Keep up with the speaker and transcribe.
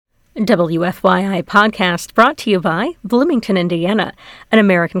WFYI podcast brought to you by Bloomington, Indiana, an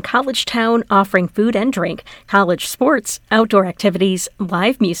American college town offering food and drink, college sports, outdoor activities,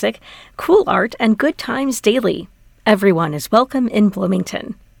 live music, cool art, and good times daily. Everyone is welcome in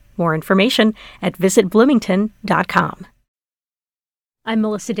Bloomington. More information at visitbloomington.com. I'm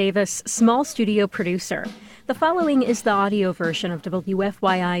Melissa Davis, small studio producer. The following is the audio version of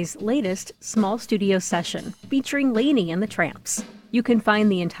WFYI's latest small studio session featuring Lainey and the Tramps. You can find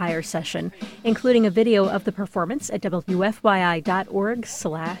the entire session, including a video of the performance at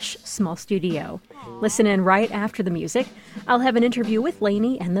wfyi.org/smallstudio. Listen in right after the music. I'll have an interview with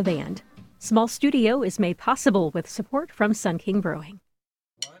Lainey and the band. Small Studio is made possible with support from Sun King Brewing.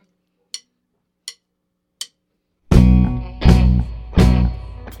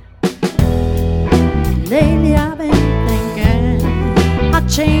 Lately I've been thinking how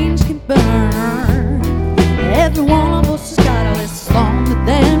change can burn. Every one of us has got a list longer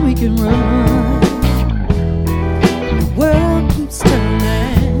than we can run. The world keeps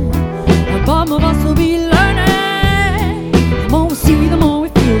turning, and some of us will be learning. The more we see, the more we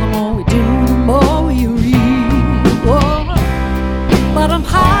feel, the more we do, the more we read. Whoa. But I'm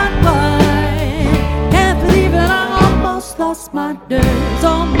hard-wired, can't believe it, I almost lost my days.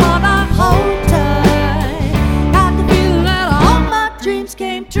 Oh, mother, hold tight. Dreams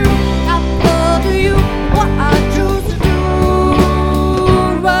came true. I told you what I choose to do.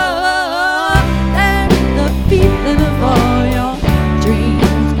 And the feeling of all your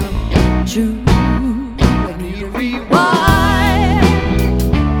dreams come true. When you rewind,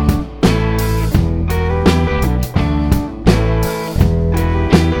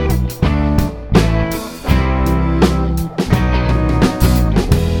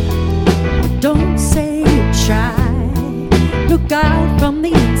 don't say you try. Look out from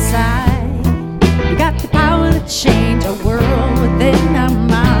the inside. We got the power to change our world within our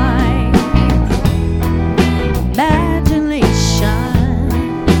mind.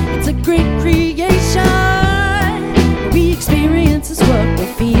 Imagination, it's a great creation. We experience is what we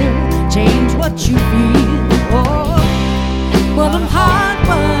feel. Change what you feel. Oh, well, I'm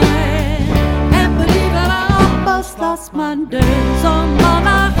hard-wired. Can't believe that I almost lost my days on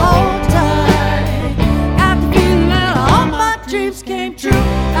my whole time. Dreams came true. I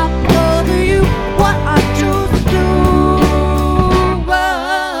told you what I choose to do.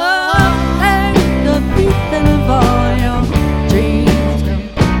 And the feeling of all your dreams come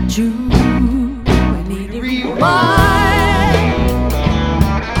true. We need to rewind.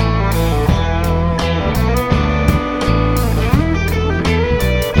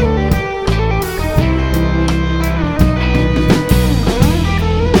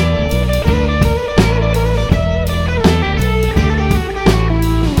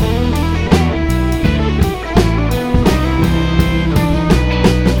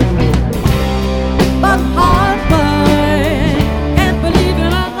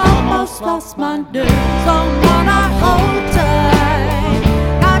 Lost my days on one I hold tight.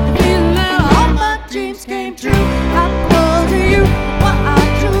 Got the feeling that all my dreams came true. I told you what I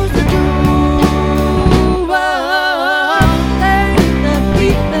choose to do. And the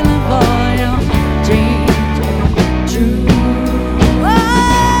feeling of all your dreams come true.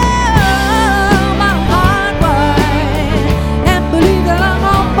 My heart wide. Can't believe that I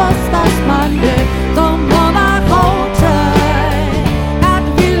almost lost my days on one I hold tight.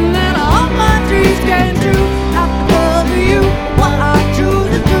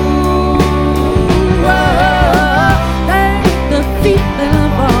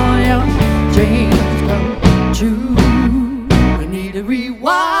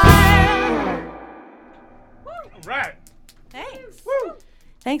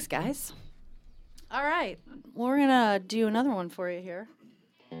 Thanks, guys. All right, we're gonna do another one for you here.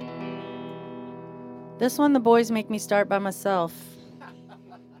 This one, the boys make me start by myself.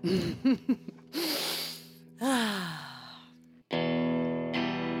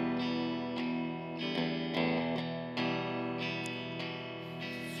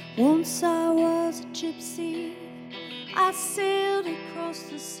 Once I was a gypsy, I sailed across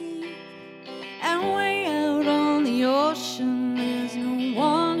the sea, and way out on the ocean, there's no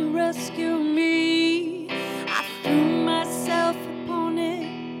one to rescue me. I threw myself upon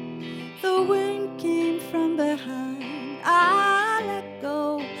it, the wind came from behind. I let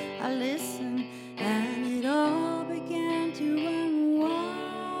go, I listened, and it all began to unwind.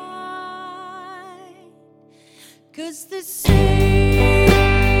 'Cause the sea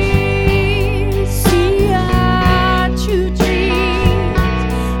are true dreams,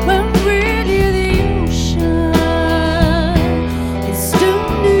 when really the ocean is still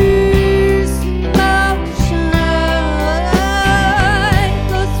news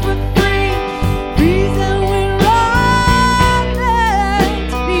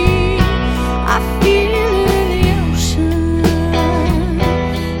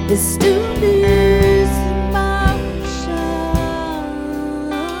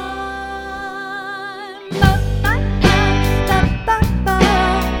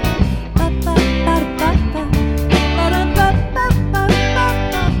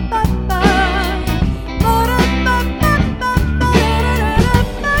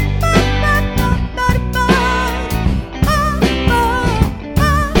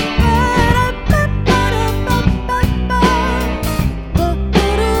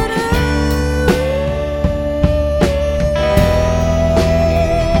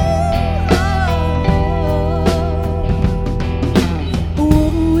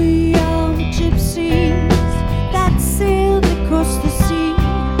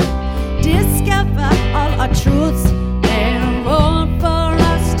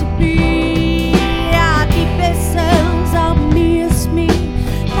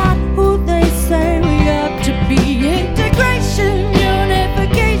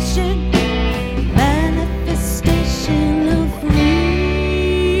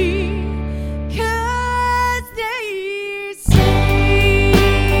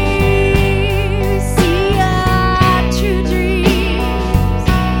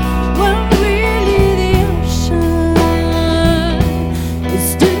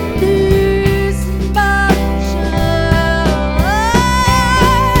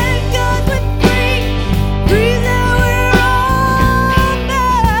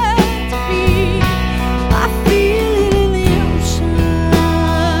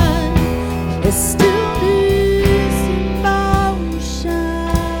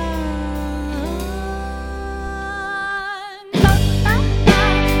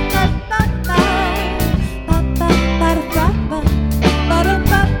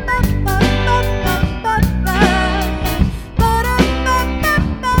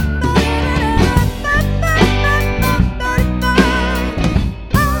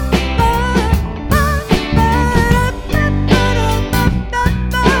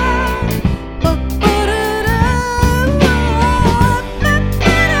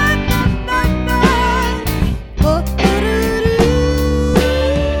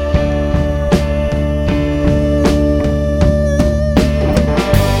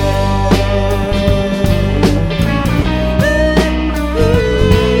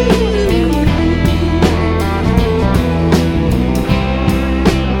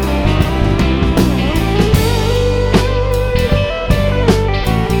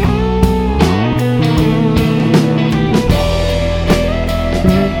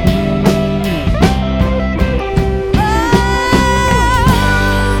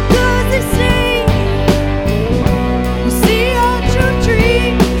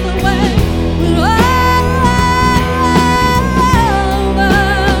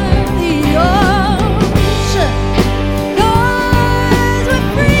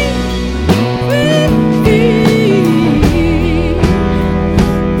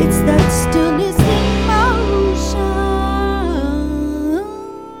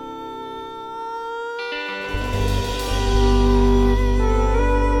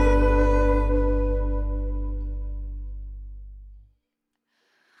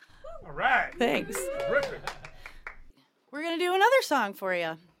Thanks. We're going to do another song for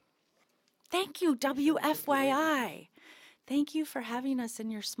you. Thank you, WFYI. Thank you for having us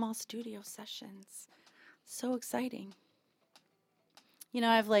in your small studio sessions. So exciting. You know,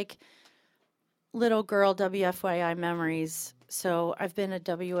 I have like little girl WFYI memories. So I've been a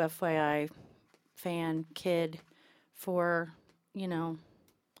WFYI fan, kid, for, you know,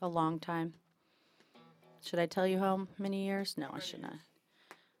 a long time. Should I tell you how many years? No, I should not.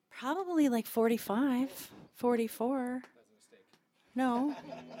 Probably like 45, 44. No,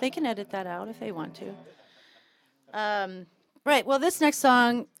 they can edit that out if they want to. Right, well, this next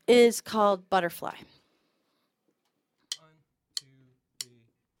song is called Butterfly. 1, 2, 3.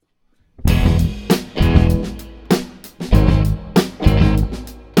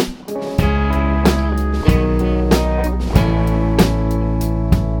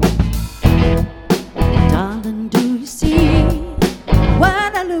 Darling, do you see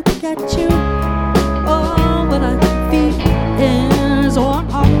when I look at you? Oh, what I feel is all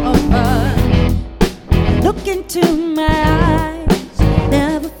over. Look into my eyes,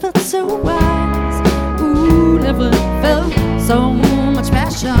 never felt so wise.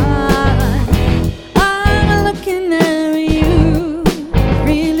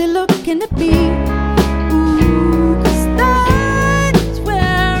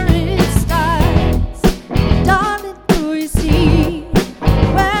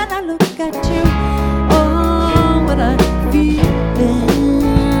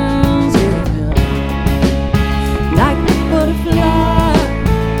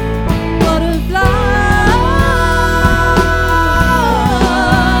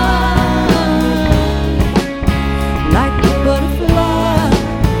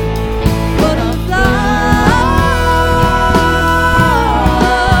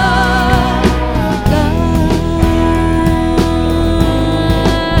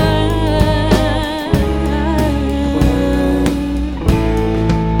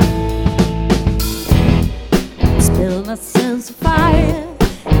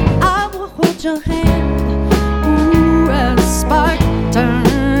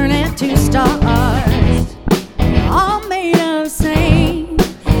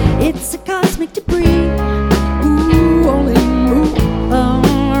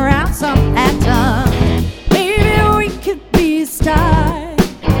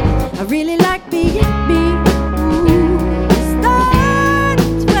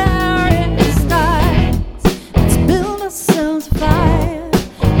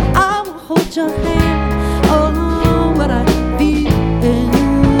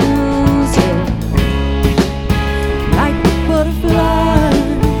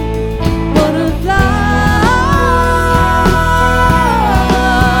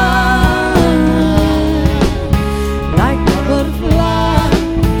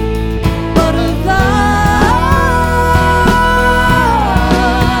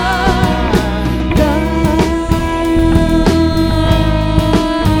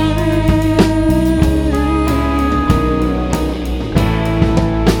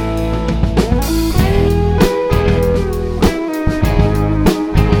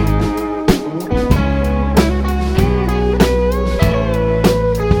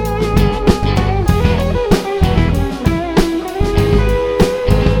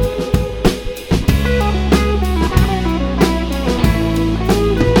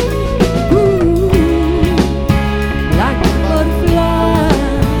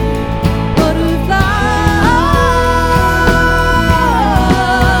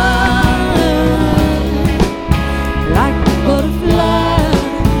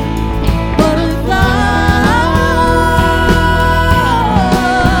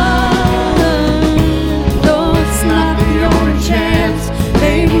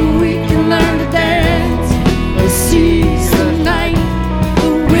 Maybe we can learn to dance or seize the night.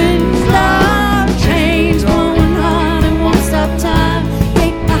 The winds of change blowing hard and won't stop time.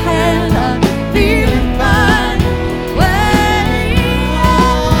 Take my hand, I'm feeling fine.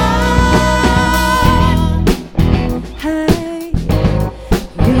 Hey,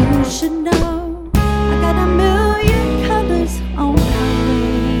 you should know I got a million colors on my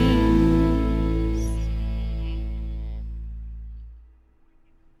wings.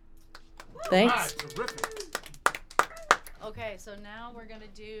 Thanks. Terrific. Okay, so now we're gonna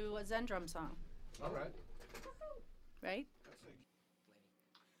do a Zen drum song, All right. right?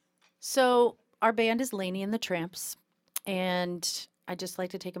 So our band is Laney and the Tramps, and I'd just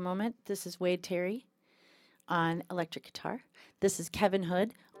like to take a moment. This is Wade Terry on electric guitar. This is Kevin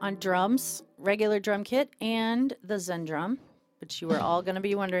Hood on drums, regular drum kit, and the Zen drum, which you are all going to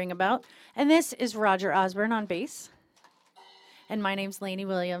be wondering about. And this is Roger Osborne on bass. And my name's Laney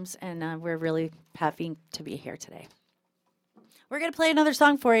Williams, and we're really happy to be here today. We're going to play another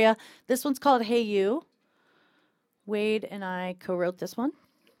song for you. This one's called Hey You. Wade and I co-wrote this one,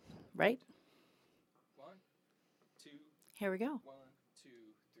 right? 1, 2, Here we go. 1, 2,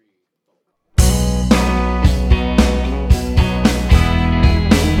 3, 4.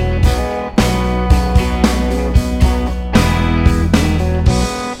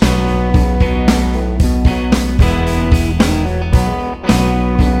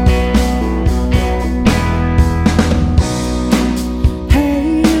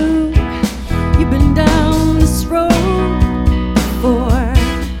 Hey you, you've been down this road before.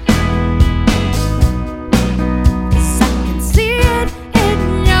 'Cause I can see it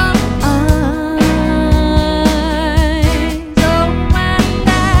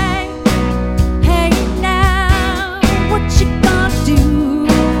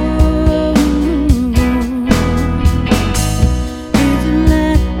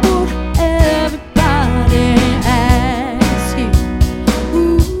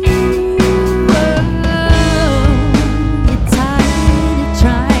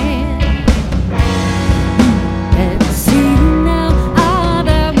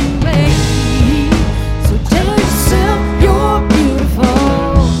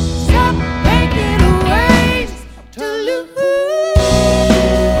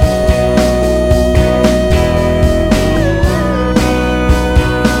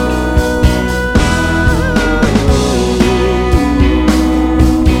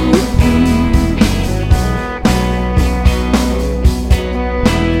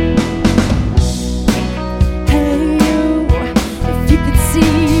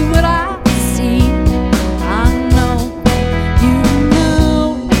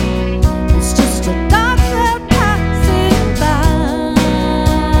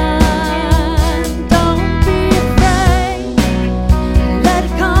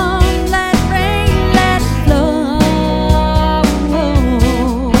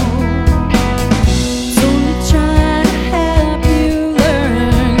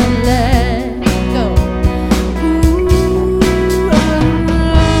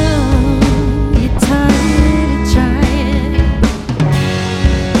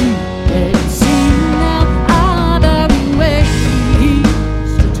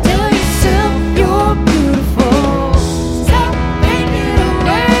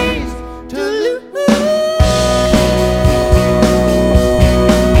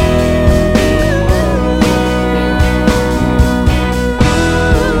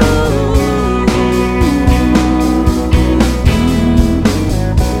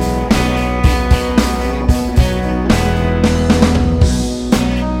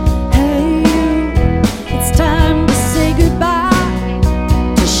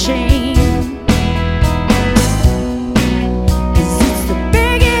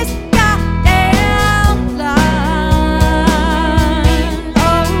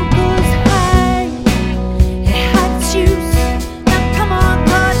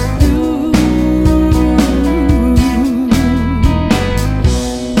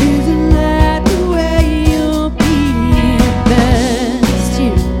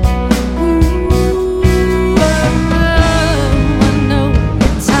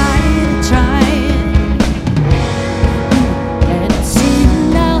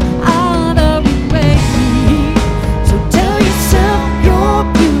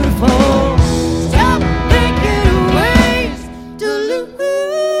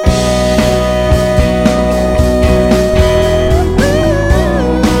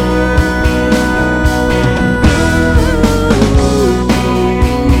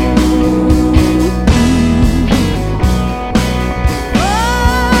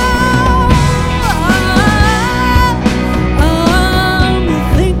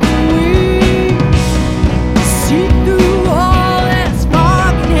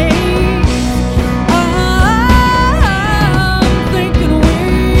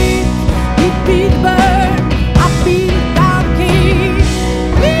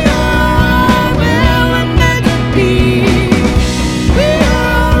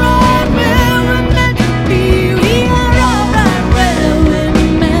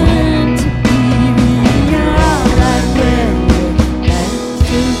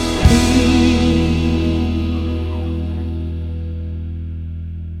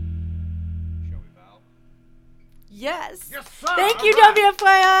Thank you,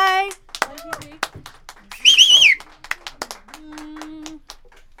 WFYI.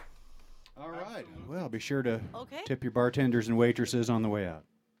 All right. Well, be sure to Okay. tip your bartenders and waitresses on the way out.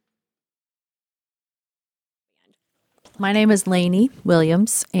 My name is Lainey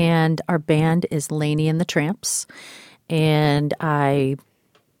Williams, and our band is Lainey and the Tramps. And I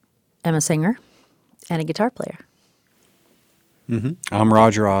am a singer and a guitar player. I'm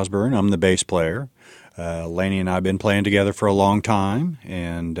Roger Osborne. I'm the bass player. Lainey and I have been playing together for a long time,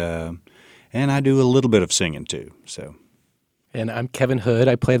 and I do a little bit of singing too. So, And I'm Kevin Hood.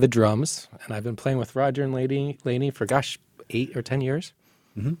 I play the drums, and I've been playing with Roger and Laney for, 8 or 10 years.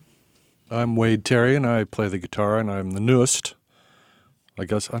 I'm Wade Terry, and I play the guitar, and I'm the newest. I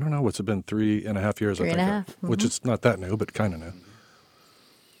guess, I don't know, what's it been, 3.5 years, Three I and think. a half, Which is not that new, but kind of new.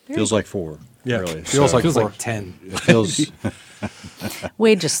 feels like 4. Yeah, really. feels like Feels 4. like 10. It feels.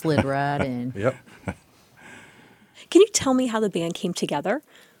 Wade just slid right in. Yep. Can you tell me how the band came together,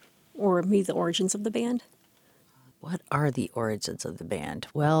 or maybe the origins of the band? What are the origins of the band?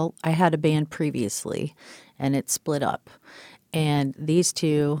 Well, I had a band previously, and it split up. And these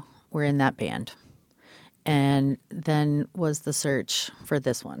two were in that band. And then was the search for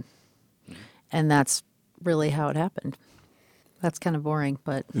this one. And that's really how it happened. That's kind of boring,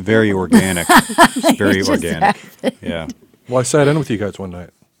 but Very organic. It's very It just organic. Yeah. Well, I sat in with you guys one night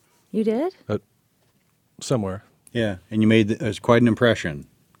you did? somewhere. Yeah. And you made quite an impression,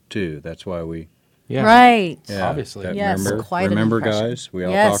 too. That's why we. Yeah. Right. Yeah, Obviously. that- Yes, remember, quite an remember impression. guys? We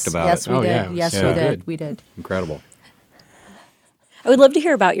all Yes, talked about yes, it. we Oh, did. yeah, it was Yes, so we did. good. We did. Incredible. I would love to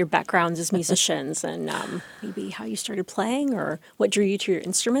hear about your backgrounds as musicians and maybe how you started playing or what drew you to your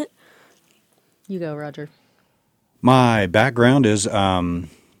instrument. You go, Roger. My background is,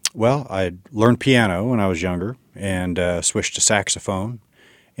 well, I learned piano when I was younger and switched to saxophone.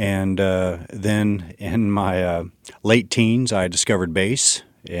 And then in my late teens, I discovered bass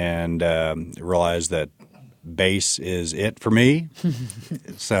and realized that bass is it for me.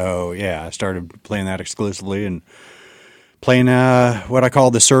 So, yeah, I started playing that exclusively and playing what I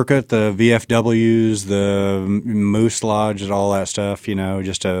call the circuit, the VFWs, the Moose Lodge, and all that stuff,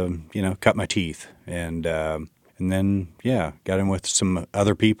 just to, cut my teeth. And then, yeah, got in with some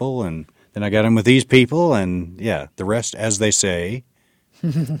other people, and then I got in with these people, and, yeah, the rest, as they say,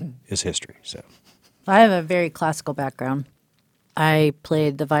 is history. So I have a very classical background. I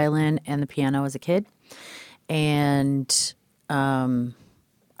played the violin and the piano as a kid. And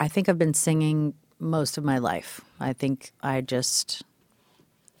I think I've been singing most of my life. I think I just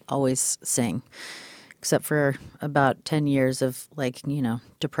always sing, except for about 10 years of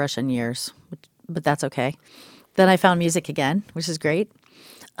depression years, but that's okay. Then I found music again, which is great.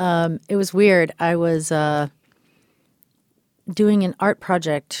 It was weird. I was doing an art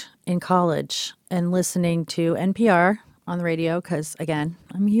project in college and listening to NPR on the radio because, again,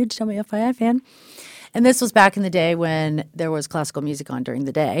 I'm a huge WFII fan. And this was back in the day when there was classical music on during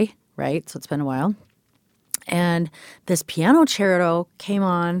the day, right? So it's been a while. And this piano concerto came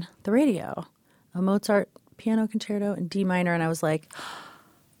on the radio, a Mozart piano concerto in D minor. And I was like,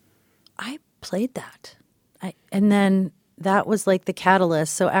 I played that. And then that was like the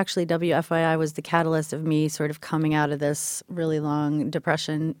catalyst. So actually WFII was the catalyst of me sort of coming out of this really long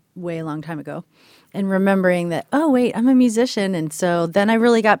depression way a long time ago and remembering that, oh, wait, I'm a musician. And so then I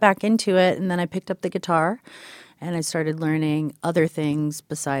really got back into it. And then I picked up the guitar and I started learning other things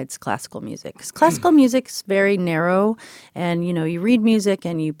besides classical music. 'Cause classical music's very narrow and, you read music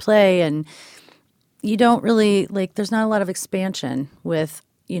and you play and you don't really, there's not a lot of expansion with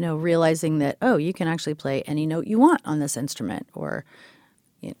realizing that, oh, you can actually play any note you want on this instrument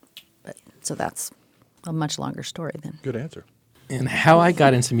so that's a much longer story than. Good answer. And how I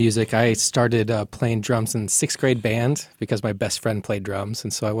got into music, I started playing drums in 6th grade band because my best friend played drums,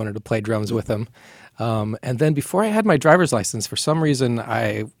 and so I wanted to play drums with him. And then before I had my driver's license, for some reason,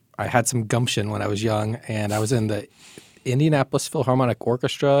 I had some gumption when I was young, and I was in the Indianapolis Philharmonic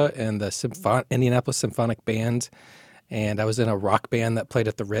Orchestra and the Indianapolis Symphonic Band, and I was in a rock band that played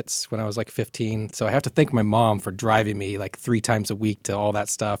at the Ritz when I was 15. So I have to thank my mom for driving me 3 times a week to all that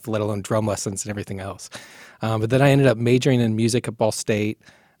stuff, let alone drum lessons and everything else. But then I ended up majoring in music at Ball State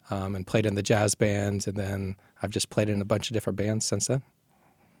and played in the jazz bands, and then I've just played in a bunch of different bands since then.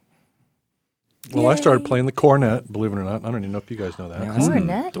 Well, I started playing the cornet, believe it or not. I don't even know if you guys know that.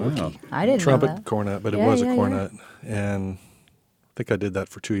 Cornet? wow. I didn't know Trumpet, that. cornet, but it Yeah, was yeah, a cornet. And I think I did that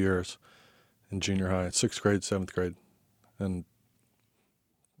for 2 years in junior high, 6th grade, 7th grade. And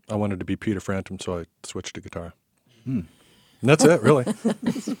I wanted to be Peter Frampton, so I switched to guitar. And that's it, really.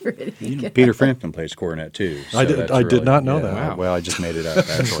 Peter Frampton plays cornet too. I did- that's I did not know that. Wow. Well, I just made it up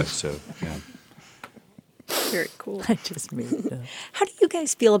actually. So yeah. Very cool. I just made it up. How do you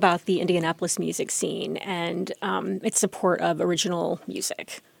guys feel about the Indianapolis music scene and its support of original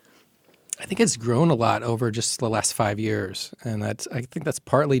music? I think it's grown a lot over just the last 5 years, and I think that's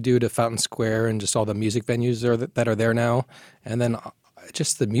partly due to Fountain Square and just all the music venues that are there now, and then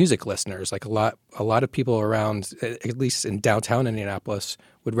just the music listeners. Like a lot of people around, at least in downtown Indianapolis,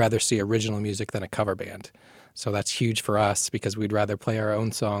 would rather see original music than a cover band. So that's huge for us because we'd rather play our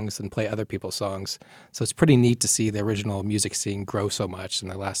own songs than play other people's songs. So it's pretty neat to see the original music scene grow so much in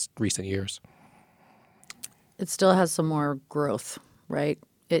the last recent years. It still has some more growth, right?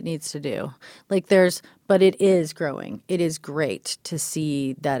 It needs to do. But it is growing. It is great to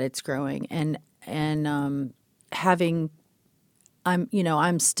see that it's growing, and I'm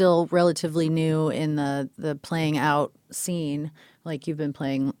still relatively new in the playing out scene. Like you've been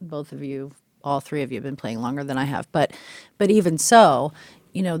playing, both of you, all three of you have been playing longer than I have. But even so,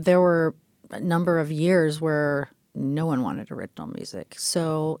 there were a number of years where no one wanted original music.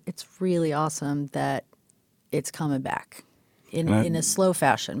 So it's really awesome that it's coming back in a slow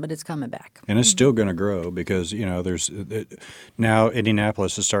fashion, but it's coming back. And it's still going to grow because, now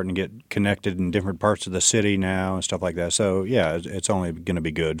Indianapolis is starting to get connected in different parts of the city now and stuff like that. So, yeah, it's only going to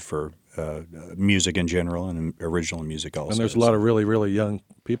be good for music in general and original music also. And there's a lot of really, really young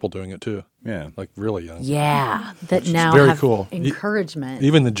people doing it too. Yeah. Like really young. Yeah, that now very have cool. encouragement.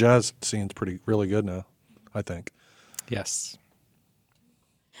 Even the jazz scene's really good now, I think. Yes.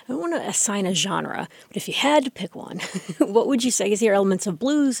 I don't want to assign a genre, but if you had to pick one, what would you say is your elements of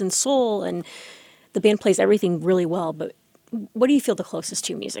blues and soul? And the band plays everything really well, but what do you feel the closest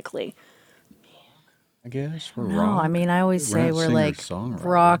to musically? I guess we're No, rock. I mean, I always say not we're like singer-songwriter.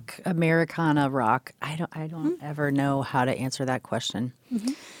 rock, Americana rock. I don't ever know how to answer that question.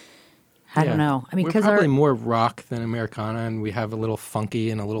 I don't know. I mean, we're because probably more rock than Americana, and we have a little funky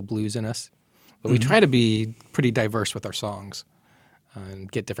and a little blues in us. But we try to be pretty diverse with our songs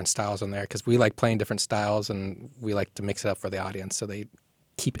and get different styles in there because we like playing different styles, and we like to mix it up for the audience so they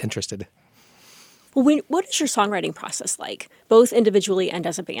keep interested. Well, what is your songwriting process like, both individually and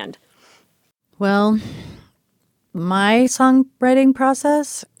as a band? Well, my songwriting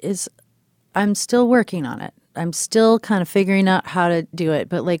process is I'm still working on it. I'm still kind of figuring out how to do it.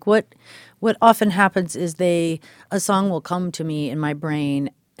 But like what often happens is a song will come to me in my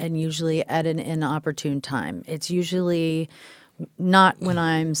brain, and usually at an inopportune time. It's usually not when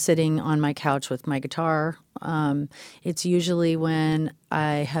I'm sitting on my couch with my guitar. It's usually when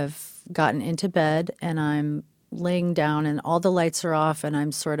I have gotten into bed and I'm laying down and all the lights are off and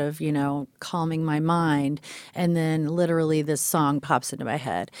I'm sort of, calming my mind. And then literally this song pops into my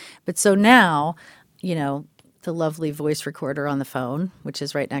head. But so now, the lovely voice recorder on the phone, which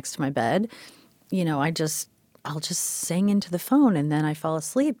is right next to my bed, I'll just sing into the phone and then I fall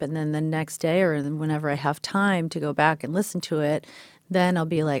asleep. And then the next day or whenever I have time to go back and listen to it, then I'll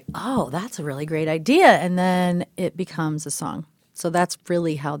be like, oh, that's a really great idea. And then it becomes a song. So that's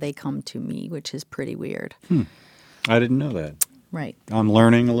really how they come to me, which is pretty weird. I didn't know that. Right. I'm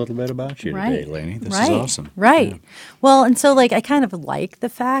learning a little bit about you Right. today, Lainey. This right. is awesome. Right. Yeah. Well, and so I kind of like the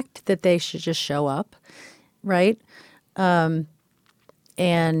fact that they should just show up, right? And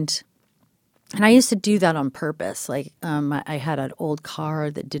I used to do that on purpose. I had an old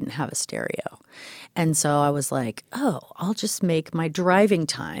car that didn't have a stereo. And so I was like, oh, I'll just make my driving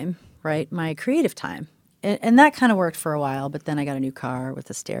time, right, my creative time. And that kind of worked for a while, but then I got a new car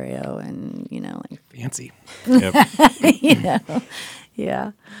with a stereo and, Fancy. Yep.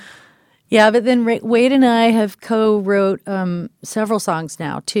 Yeah. Yeah, but then Wade and I have co-wrote several songs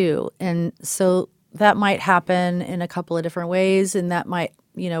now, too. And so that might happen in a couple of different ways, and that might,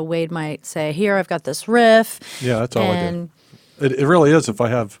 Wade might say, here, I've got this riff. Yeah, that's all I do. It really is. If I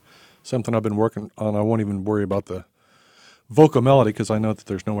have something I've been working on, I won't even worry about the vocal melody because I know that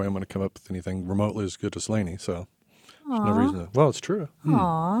there's no way I'm going to come up with anything remotely as good as Lainey. So there's no reason to. Well, it's true.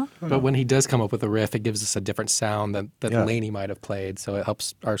 Aw. But when he does come up with a riff, it gives us a different sound that Yeah. Lainey might have played. So it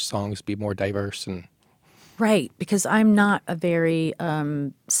helps our songs be more diverse. And Right, because I'm not a very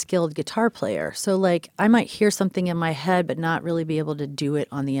skilled guitar player. So, I might hear something in my head but not really be able to do it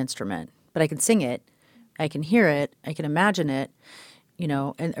on the instrument. But I can sing it, I can hear it, I can imagine it,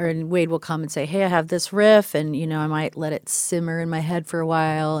 and Wade will come and say, hey, I have this riff, and, I might let it simmer in my head for a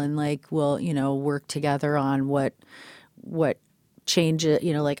while, and, we'll, work together on what change it,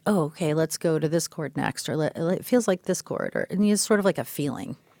 oh, okay, let's go to this chord next, or it feels like this chord, and it's sort of like a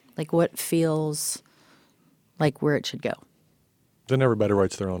feeling, like what feels like where it should go. Then everybody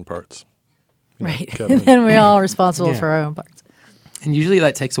writes their own parts. Right. Kevin. And then we're all responsible Yeah. for our own parts. And usually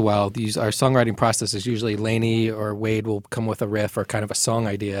that takes a while. Our songwriting process is usually Lainey or Wade will come with a riff or kind of a song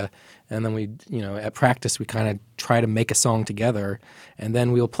idea. And then we, at practice, we kind of try to make a song together. And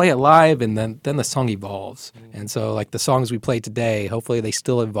then we'll play it live, and then the song evolves. And so, like the songs we play today, hopefully they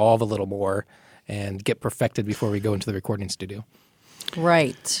still evolve a little more and get perfected before we go into the recording studio.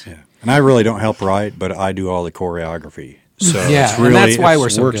 Right. Yeah. And I really don't help write, but I do all the choreography. So Yeah, it's and really, that's why we're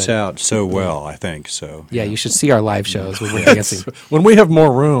it so works good. out so well, I think. So Yeah, you should see our live shows when we're dancing. When we have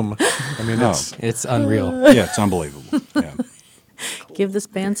more room, I mean, Oh. It's unreal. yeah, it's unbelievable. Yeah. Give this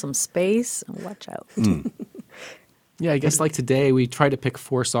band some space and watch out. Yeah, I guess like today we tried to pick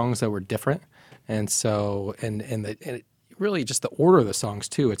 4 songs that were different, and so and really just the order of the songs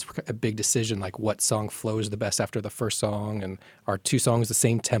too. It's a big decision, like what song flows the best after the first song, and are 2 songs the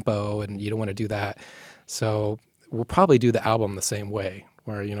same tempo, and you don't want to do that. So we'll probably do the album the same way,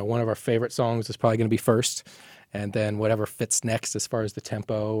 where one of our favorite songs is probably going to be first, and then whatever fits next as far as the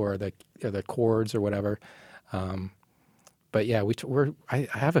tempo or the chords or whatever. But yeah, I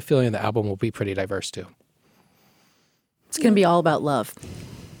have a feeling the album will be pretty diverse too. It's going to be all about love.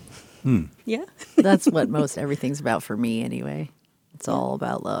 Yeah. That's what most everything's about for me anyway. It's all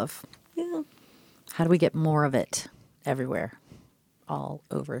about love. Yeah. How do we get more of it everywhere, all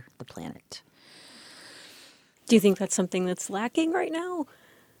over the planet? Do you think that's something that's lacking right now?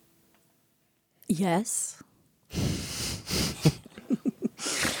 Yes.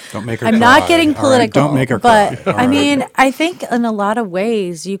 Don't make her I'm cry. not getting All right? political. Don't make her but cry. All I right. mean, I think in a lot of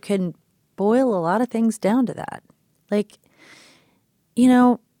ways you can boil a lot of things down to that. Like,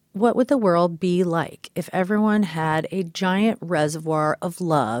 what would the world be like if everyone had a giant reservoir of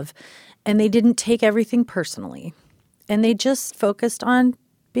love and they didn't take everything personally and they just focused on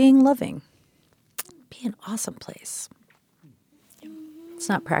being loving? It'd be an awesome place. It's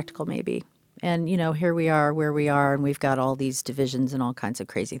not practical, maybe. And, here we are where we are, and we've got all these divisions and all kinds of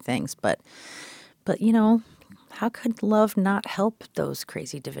crazy things. But how could love not help those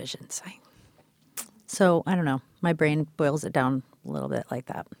crazy divisions? So, I don't know. My brain boils it down a little bit like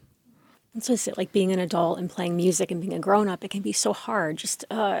that. That's what I say, like being an adult and playing music and being a grown-up, it can be so hard. Just,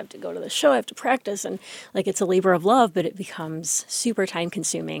 I have to go to the show, I have to practice, and like it's a labor of love, but it becomes super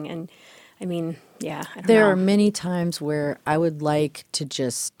time-consuming. And I mean, yeah, I don't know. There are many times where I would like to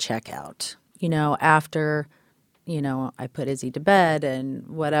just check out, after, I put Izzy to bed and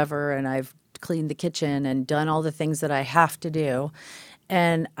whatever, and I've cleaned the kitchen and done all the things that I have to do.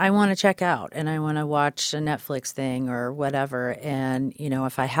 And I want to check out and I want to watch a Netflix thing or whatever. And,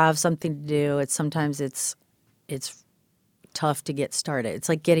 if I have something to do, sometimes it's tough to get started. It's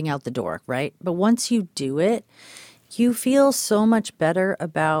like getting out the door, right? But once you do it, you feel so much better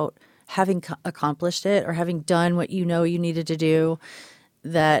about having accomplished it or having done what you needed to do,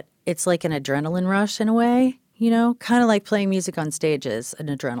 that it's like an adrenaline rush in a way, kind of like playing music on stage is an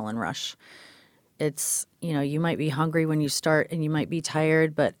adrenaline rush. It's, you might be hungry when you start and you might be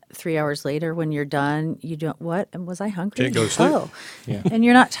tired, but 3 hours later when you're done, you don't, what? And was I hungry? Can't go to sleep. Oh, Yeah. and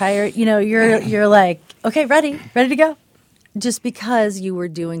you're not tired. You're like, okay, ready to go. Just because you were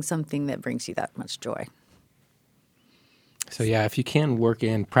doing something that brings you that much joy. So yeah, if you can work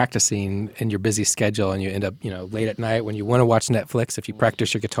in practicing in your busy schedule and you end up, late at night when you want to watch Netflix, if you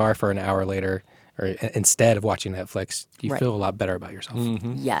practice your guitar for an hour later or instead of watching Netflix, you Right. feel a lot better about yourself.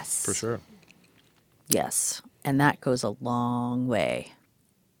 Yes. for sure. Yes. And that goes a long way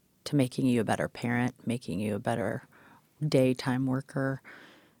to making you a better parent, making you a better daytime worker,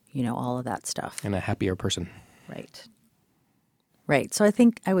 all of that stuff. And a happier person. Right. Right. So I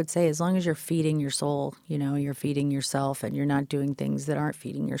think I would say as long as you're feeding your soul, you're feeding yourself and you're not doing things that aren't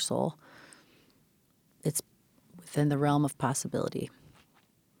feeding your soul, it's within the realm of possibility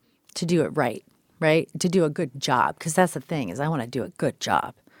to do it right? To do a good job. Because that's the thing is I want to do a good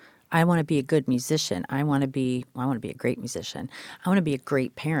job. I want to be a good musician. I want to be a great musician. I want to be a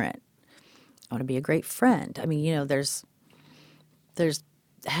great parent. I want to be a great friend. I mean, there's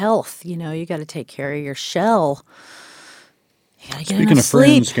health, you got to take care of your shell. You got to get Speaking enough of sleep.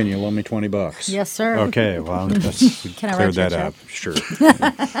 friends, can you loan me $20? Yes, sir. Okay, well, we Can I cleared write you a that up. check? Sure.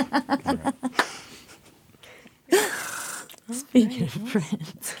 Speaking of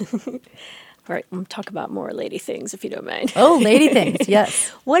friends. All right, we'll talk about more lady things if you don't mind. Oh, lady things,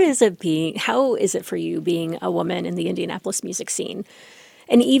 yes. How is it for you being a woman in the Indianapolis music scene?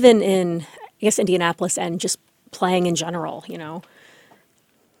 And even in, I guess, Indianapolis and just playing in general,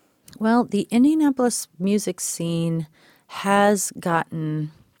 Well, the Indianapolis music scene has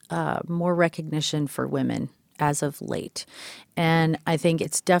gotten more recognition for women as of late. And I think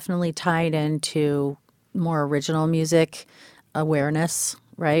it's definitely tied into more original music awareness,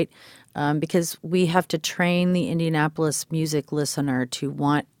 right? because we have to train the Indianapolis music listener to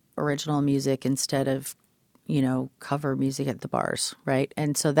want original music instead of, cover music at the bars, right?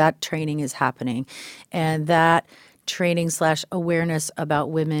 And so that training is happening. And that training / awareness about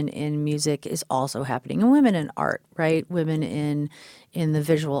women in music is also happening, and women in art, right? Women in the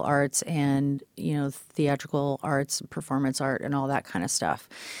visual arts and, theatrical arts, performance art, and all that kind of stuff.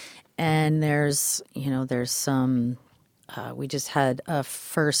 And there's some, we just had a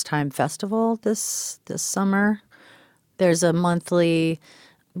first time festival this summer. There's a monthly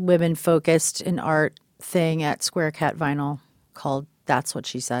women focused in art thing at Square Cat Vinyl called That's What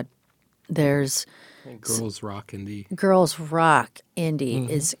She Said. There's Girls Rock Indie. Girls Rock Indie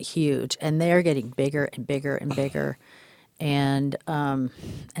is huge, and they're getting bigger and bigger and bigger. And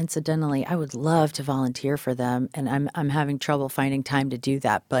incidentally, I would love to volunteer for them, and I'm having trouble finding time to do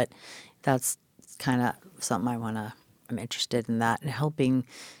that. But that's kind of something I'm interested in that, and helping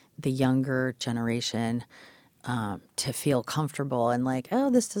the younger generation to feel comfortable and like,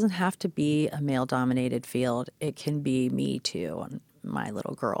 oh, this doesn't have to be a male-dominated field. It can be me too, and my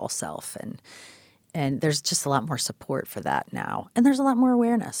little girl self, and there's just a lot more support for that now, and there's a lot more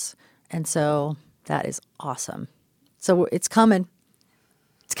awareness, and so that is awesome. So it's coming.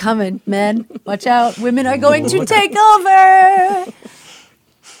 It's coming, men. Watch out. Women are going to take over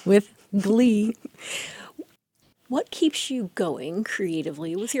with glee. What keeps you going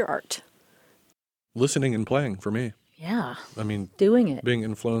creatively with your art? Listening and playing for me. Yeah. I mean, Doing it. being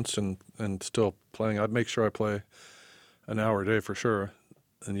influenced and still playing. I'd make sure I play an hour a day for sure,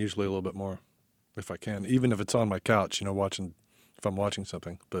 and usually a little bit more if I can, even if it's on my couch, if I'm watching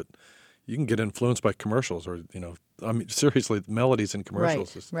something. But you can get influenced by commercials or, seriously, melodies in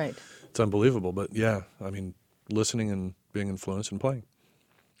commercials. Right. It's unbelievable. But yeah, I mean, listening and being influenced and playing.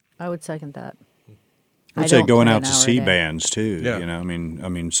 I would second that. I'd say don't going play out an to hour a see day. bands too. Yeah. I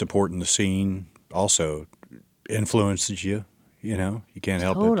mean, supporting the scene also influences you. You can't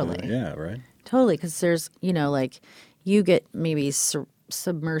help it. Totally. Yeah, right. Totally, because there's, like you get maybe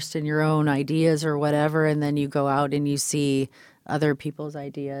submersed in your own ideas or whatever, and then you go out and you see other people's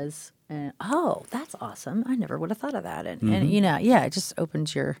ideas, and oh, that's awesome! I never would have thought of that, and it just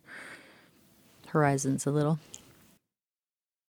opens your horizons a little.